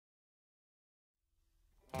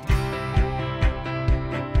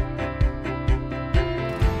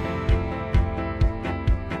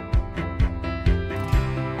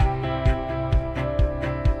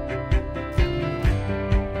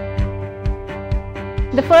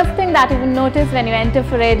The first thing that you will notice when you enter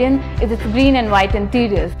Foradian is its green and white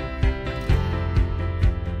interiors.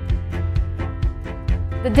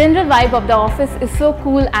 The general vibe of the office is so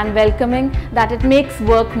cool and welcoming that it makes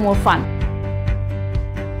work more fun.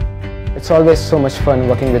 It's always so much fun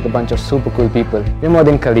working with a bunch of super cool people. You're more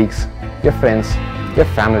than colleagues, you're friends,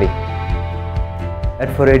 you're family. At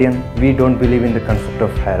Foradian, we don't believe in the concept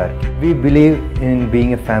of hierarchy. We believe in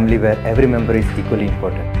being a family where every member is equally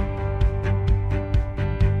important.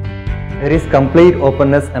 There is complete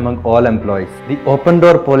openness among all employees. The open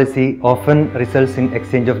door policy often results in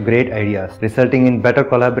exchange of great ideas, resulting in better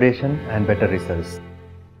collaboration and better results.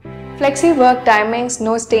 Flexi work timings,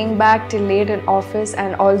 no staying back till late in office,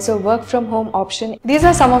 and also work from home option. These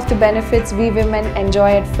are some of the benefits we women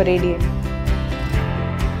enjoy at Foradian.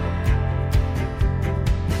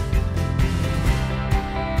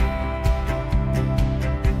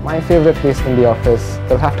 My favorite place in the office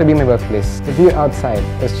will have to be my workplace. The view outside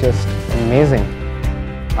is just amazing.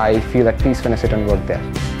 I feel at peace when I sit and work there.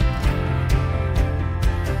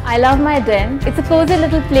 I love my den. It's a cozy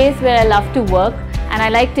little place where I love to work, and I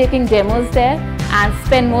like taking demos there and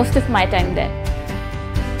spend most of my time there.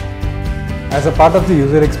 As a part of the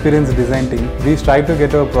user experience design team, we strive to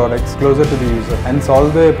get our products closer to the user and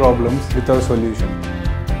solve their problems with our solution.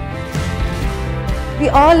 We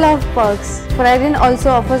all love perks. Foradian also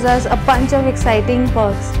offers us a bunch of exciting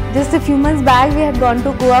perks. Just a few months back, we had gone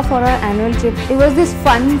to Goa for our annual trip. It was this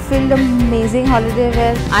fun-filled, amazing holiday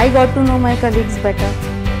where I got to know my colleagues better.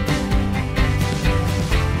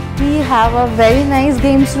 We have a very nice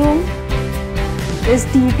games room. There's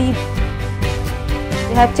TT.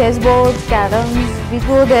 We have chessboards, caroms. We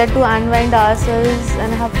go there to unwind ourselves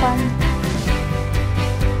and have fun.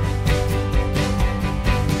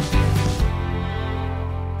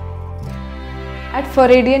 At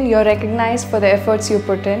Foradian, you're recognized for the efforts you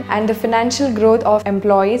put in, and the financial growth of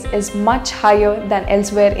employees is much higher than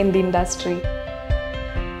elsewhere in the industry.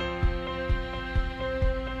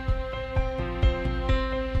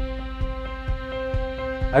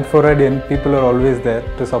 At Foradian, people are always there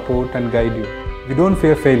to support and guide you. We don't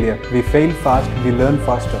fear failure. We fail fast, we learn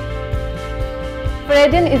faster.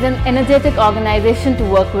 Foradian is an energetic organization to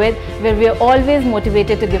work with, where we are always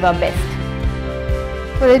motivated to give our best.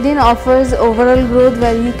 Foradian offers overall growth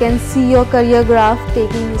where you can see your career graph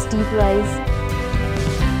taking a steep rise.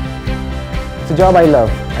 It's a job I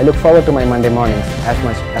love. I look forward to my Monday mornings as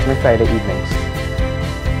much as my Friday evenings.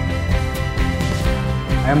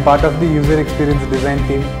 I am part of the user experience design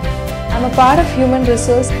team. I'm a part of human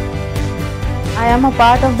resource. I am a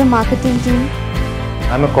part of the marketing team.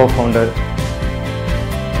 I'm a co-founder.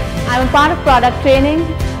 I'm a part of product training.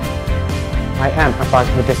 I am a part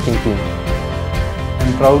of the testing team.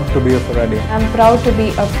 I'm proud to be a Foradian. I'm proud to be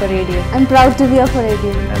a Foradian. I'm proud to be a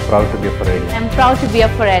Foradian. I'm proud to be a Foradian. I'm proud to be a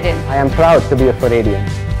Foradian. I am proud to be a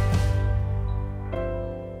Foradian.